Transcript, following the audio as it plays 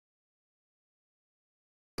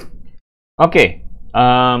Okay,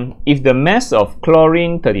 if the mass of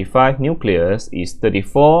chlorine 35 nucleus is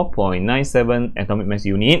 34.97 atomic mass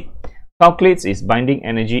unit, calculate its binding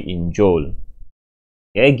energy in joule.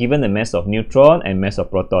 Okay, given the mass of neutron and mass of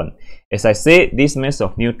proton. As I said, this mass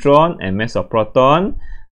of neutron and mass of proton,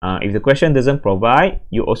 if the question doesn't provide,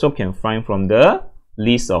 you also can find from the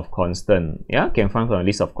list of constant. Yeah, can find from the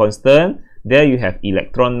list of constant. There you have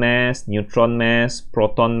electron mass, neutron mass,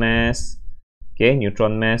 proton mass. Okay,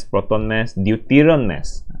 neutron mass, proton mass, deuterium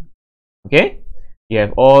mass. Okay, you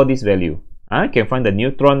have all this value. You can find the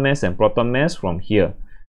neutron mass and proton mass from here.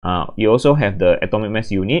 You also have the atomic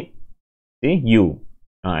mass unit. See, U.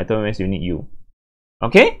 Atomic mass unit U.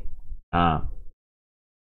 Okay.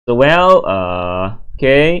 So well,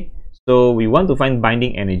 okay. So we want to find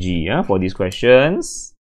binding energy for these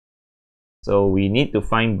questions. So we need to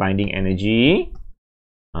find binding energy.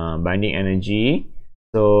 Binding energy.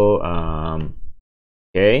 So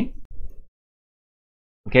okay.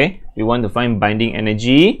 Okay. We want to find binding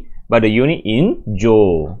energy, but the unit in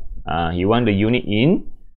joule. You want the unit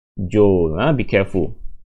in joule. Be careful.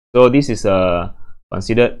 So this is a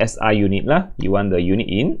considered SI unit lah. You want the unit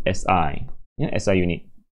in SI. Yeah, SI unit.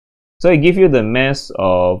 So it gives you the mass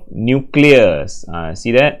of nucleus.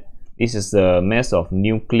 See that? This is the mass of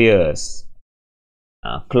nucleus.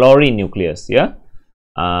 Chlorine nucleus. Yeah.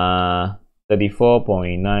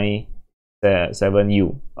 34.97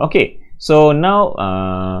 U. Okay. So now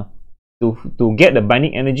to get the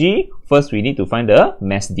binding energy, first we need to find the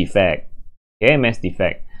mass defect. Okay, mass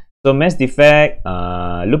defect. So mass defect,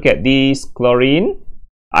 look at this chlorine,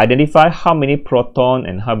 identify how many proton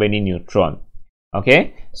and how many neutron.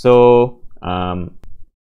 Okay, so how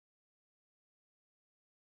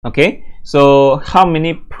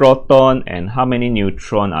many proton and how many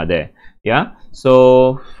neutron are there? Yeah,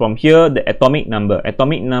 so from here the atomic number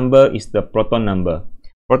is the proton number.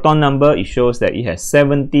 Proton number, it shows that it has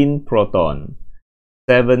 17 proton.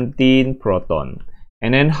 17 proton.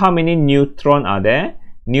 And then how many neutron are there?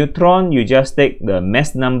 Neutron, you just take the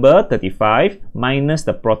mass number 35 minus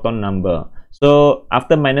the proton number. So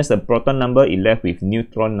after minus the proton number, it left with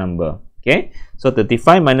neutron number. Okay, so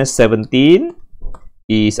 35 minus 17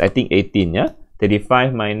 is, I think, 18. Yeah,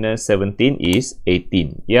 35 minus 17 is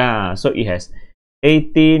 18. Yeah, so it has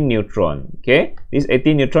 18 neutron. Okay, this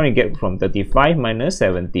 18 neutron you get from 35 minus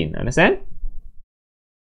 17. Understand?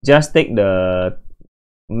 Just take the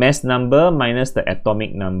mass number minus the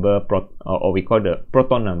atomic number, or we call the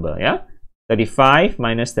proton number. Yeah, 35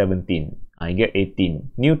 minus 17, I get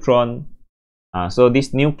 18 neutron. So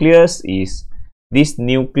this nucleus is is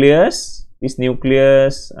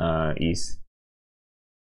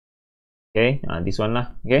okay, this one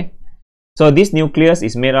lah. Okay, so this nucleus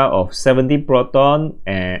is made out of 17 proton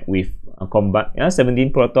and with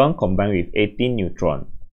 17 proton combined with 18 neutron.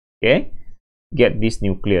 Okay, get this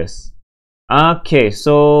nucleus. Okay,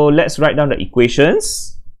 so let's write down the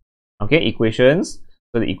equations. Okay, equations.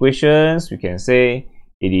 So the equations, we can say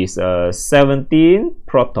it is 17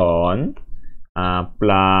 proton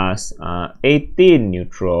plus 18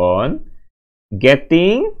 neutron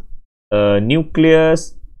getting a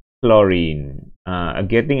nucleus chlorine.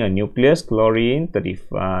 Getting a nucleus chlorine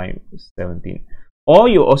 35, 17. Or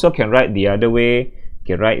you also can write the other way. You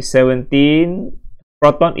can write 17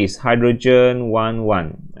 proton is hydrogen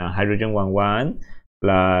 11, hydrogen 11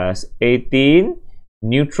 plus 18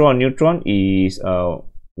 neutron is 10.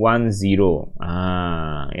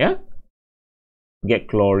 Yeah, get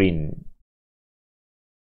chlorine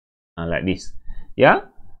like this. Yeah,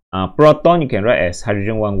 proton you can write as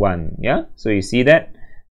hydrogen 11. Yeah, so you see that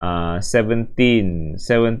 17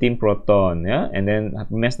 proton. Yeah, and then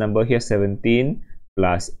mass number here 17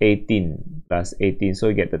 plus 18 so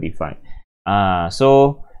you get 35.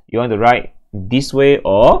 So you want to write this way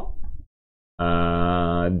or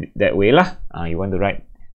that way lah. You want to write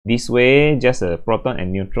this way, just a proton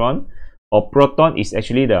and neutron, or proton is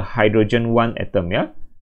actually the hydrogen 1 atom. Yeah,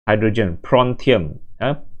 hydrogen, protium.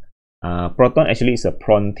 Proton actually is a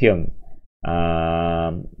protium,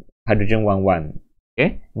 hydrogen 1.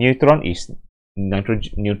 Okay, neutron is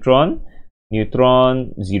neutron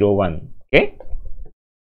 01. Okay,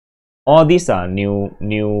 all these are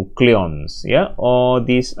nucleons. Yeah, all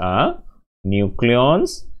these are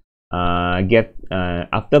nucleons.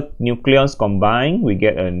 After nucleons combine, we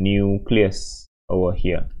get a nucleus over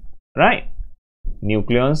here, right?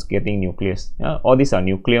 Nucleons getting nucleus. Yeah, all these are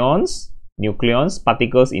nucleons,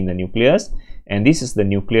 particles in the nucleus, and this is the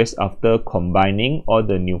nucleus after combining all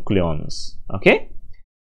the nucleons. Okay,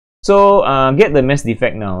 so get the mass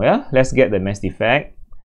defect now. Yeah, let's get the mass defect.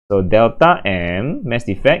 So delta M mass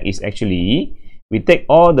defect is actually, we take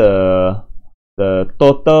all the the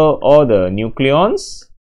total all the nucleons.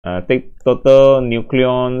 Take total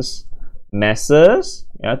nucleons masses.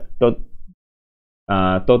 Yeah,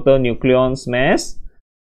 total nucleons mass.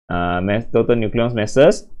 Total nucleons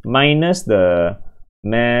masses minus the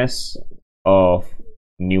mass of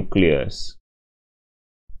nucleus.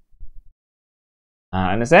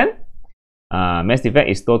 Understand? Mass defect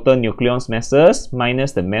is total nucleons masses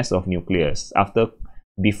minus the mass of nucleus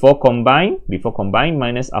before combine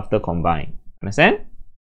minus after combine. Understand?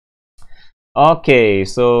 Okay,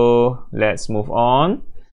 so let's move on.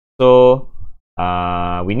 So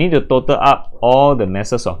we need to total up all the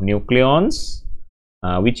masses of nucleons,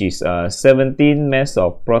 which is 17 mass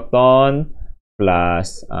of proton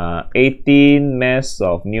plus 18 mass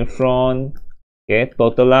of neutron. Okay,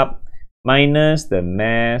 total up minus the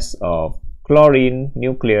mass of chlorine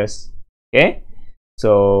nucleus. Okay,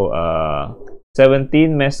 so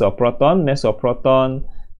 17 mass of proton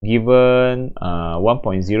given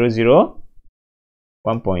 1.00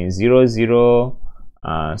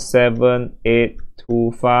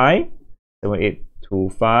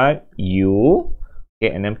 7825 U.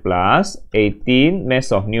 Okay, and then plus 18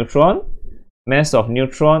 mass of neutron. Mass of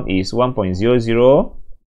neutron is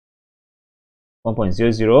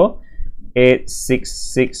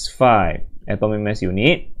 1.008665 atomic mass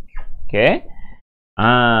unit. Okay,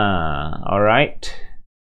 all right,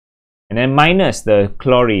 and then minus the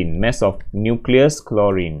chlorine, mass of nucleus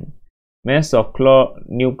chlorine. Mass of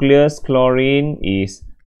nucleus chlorine is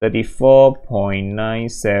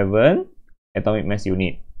 34.97 atomic mass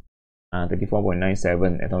unit.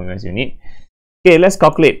 34.97 atomic mass unit. Okay, let's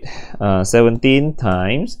calculate. 17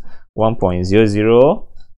 times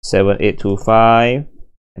 1.007825,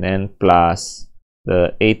 and then plus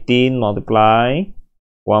the 18 multiply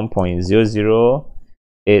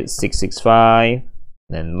 1.008665,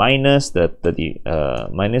 then minus the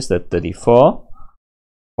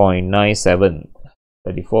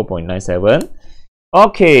 34.97.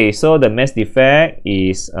 Okay, so the mass defect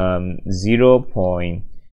is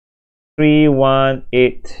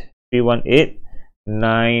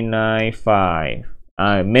 0.318318,995.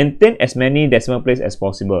 Maintain as many decimal places as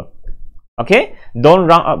possible. Okay, don't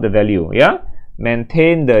round up the value. Yeah,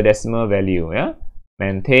 maintain the decimal value. Yeah,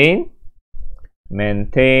 maintain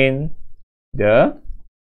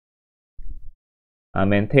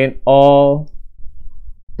all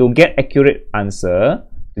to get accurate answer.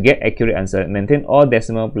 Maintain all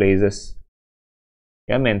decimal places.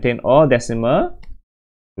 Yeah, maintain all decimal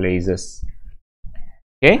places.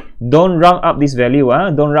 Okay, don't round up this value.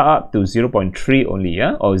 Don't round up to 0.3 only.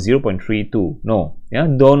 Yeah, or 0.32. No. Yeah,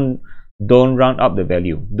 don't round up the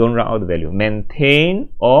value. Maintain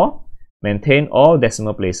all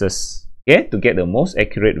decimal places. Okay, to get the most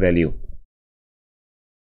accurate value.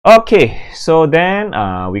 Okay, so then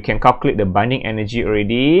we can calculate the binding energy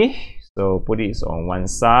already. So put it on one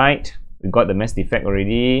side. We got the mass defect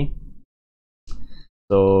already.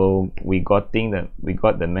 So we got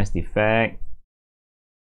the mass defect.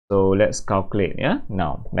 So let's calculate. Yeah,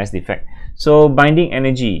 now mass defect. So binding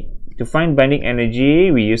energy. To find binding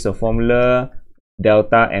energy, we use the formula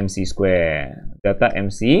delta mc square. Delta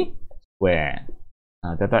mc square.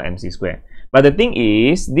 But the thing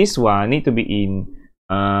is, this one need to be in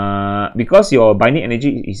because your binding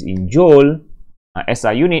energy is in joule,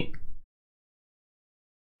 SI unit.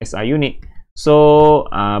 So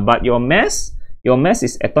but your mass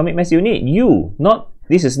is atomic mass unit, U.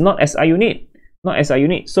 This is not SI unit.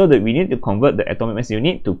 So that we need to convert the atomic mass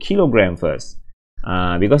unit to kilogram first.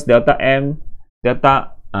 Because delta m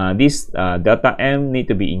need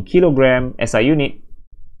to be in kilogram SI unit.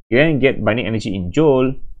 You then get binding energy in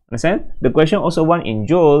joule. Understand? The question also want in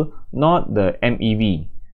joule, not the MeV.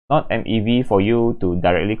 Not MeV for you to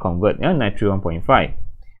directly convert. Yeah, nitrogen 1.5.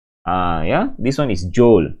 Yeah, this one is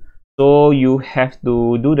joule. So you have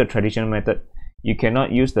to do the traditional method. You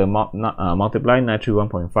cannot use the multiply nitrogen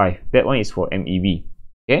 1.5. That one is for MeV.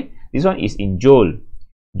 Okay, this one is in joule.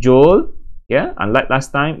 Joule. Yeah, unlike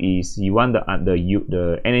last time is you want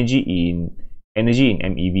the energy in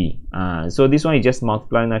MeV. So this one is just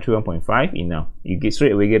multiply nitrogen 1.5 in now. You get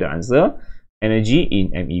straight away get the answer, energy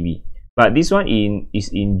in MeV. But this one is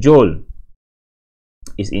in joule.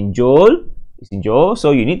 It's in joule.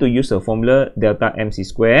 So you need to use the formula delta mc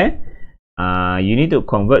square. You need to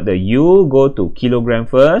convert the U go to kilogram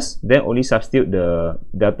first, then only substitute the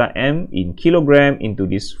delta M in kilogram into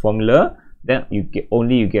this formula. Then you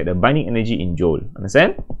get the binding energy in joule.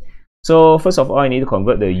 Understand? So first of all, I need to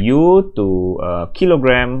convert the U to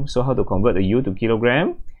kilogram. So how to convert the U to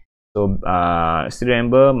kilogram? So still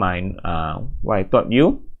remember what I taught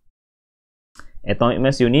you. Atomic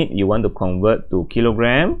mass unit you want to convert to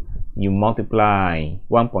kilogram. you multiply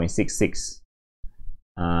 1.66.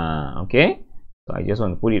 Okay, so I just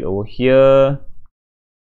want to put it over here.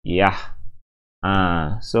 Yeah.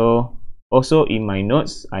 So also in my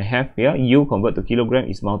notes I have here U convert to kilogram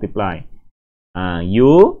is multiply.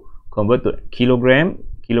 U convert to kilogram,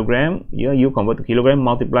 here U convert to kilogram,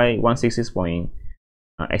 multiply 166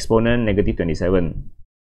 exponent negative 27.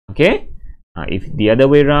 Okay. If the other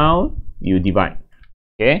way around, you divide.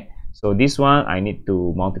 Okay, so this one I need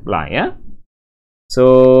to multiply. Yeah,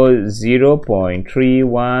 so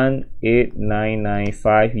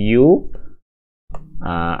 0.318995 U.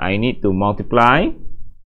 I need to multiply.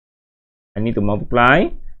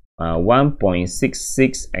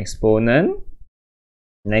 1.66 exponent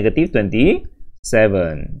negative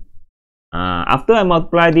 27. After I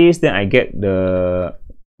multiply this, then I get the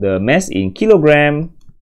mass in kilogram.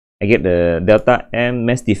 I get the delta M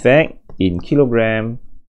mass defect in kilogram.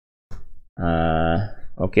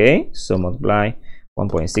 Okay, so multiply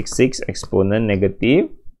 1.66 exponent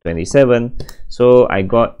negative 27. So I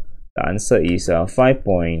got the answer is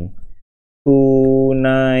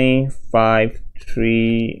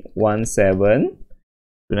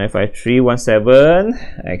 5.295317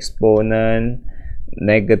 exponent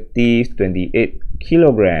negative 28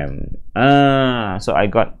 kilogram. So I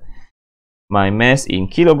got my mass in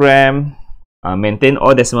kilogram. Maintain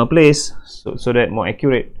all decimal place so that more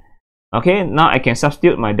accurate. Okay, now I can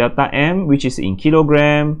substitute my delta M, which is in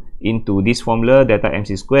kilogram, into this formula delta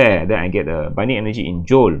MC square. Then I get the binding energy in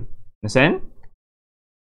joule. Understand?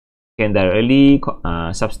 Can directly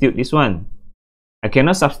substitute this one. I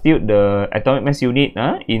cannot substitute the atomic mass unit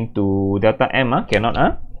into delta M. Cannot.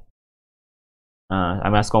 I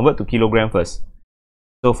must convert to kilogram first.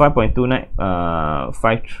 So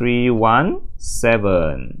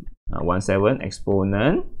 5.295317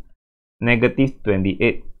 exponent negative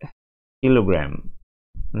 28 kilogram.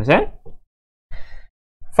 Understand?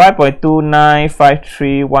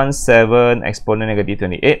 5.295317 exponent negative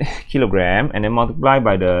 28 kilogram, and then multiply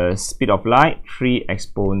by the speed of light 3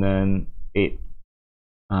 exponent 8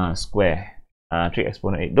 square. 3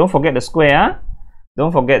 exponent 8. Don't forget the square.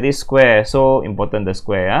 Don't forget this square. So important, the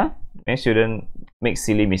square. You shouldn't make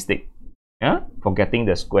silly mistake. Forgetting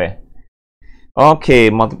the square. Okay,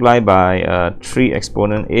 multiply by 3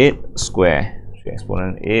 exponent 8 square. 3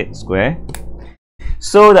 exponent 8 square.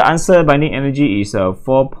 So the answer binding energy is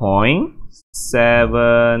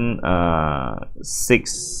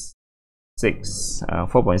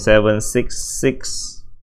 4.766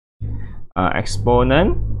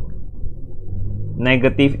 exponent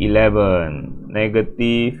negative 11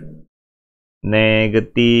 negative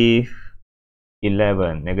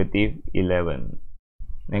 11.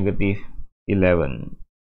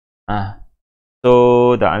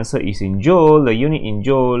 So the answer is in joule, the unit in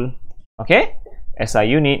joule. Okay, SI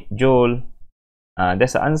unit, joule.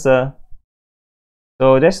 That's the answer.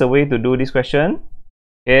 So that's the way to do this question.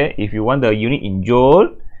 Okay, if you want the unit in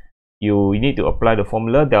joule, you need to apply the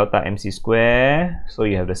formula delta MC square. So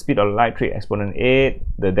you have the speed of light 3 exponent 8.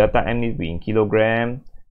 The delta M needs to be in kilogram.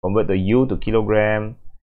 Convert the U to kilogram.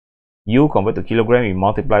 U convert to kilogram, you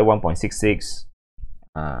multiply 1.66.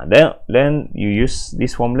 Then you use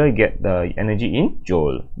this formula, you get the energy in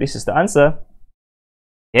joule. This is the answer.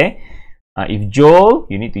 Okay. If joule,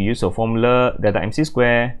 you need to use a formula delta MC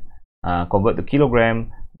square, convert to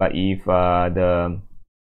kilogram. But if you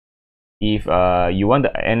want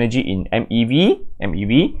the energy in MeV,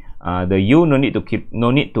 the U no need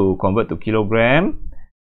to convert to kilogram.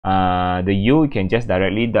 The U you can just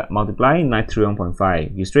directly multiply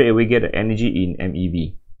 91.5. You straight away get the energy in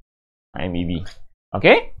MeV.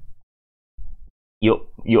 Okay. You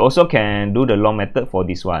also can do the long method for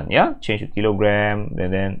this one. Yeah, change to kilogram,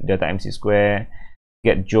 then delta MC square,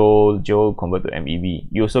 get joule, convert to MeV.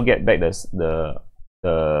 You also get back the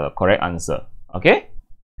correct answer. Okay.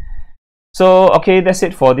 So okay, that's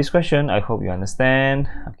it for this question. I hope you understand.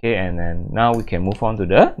 Okay, and then now we can move on to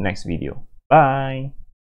the next video. Bye.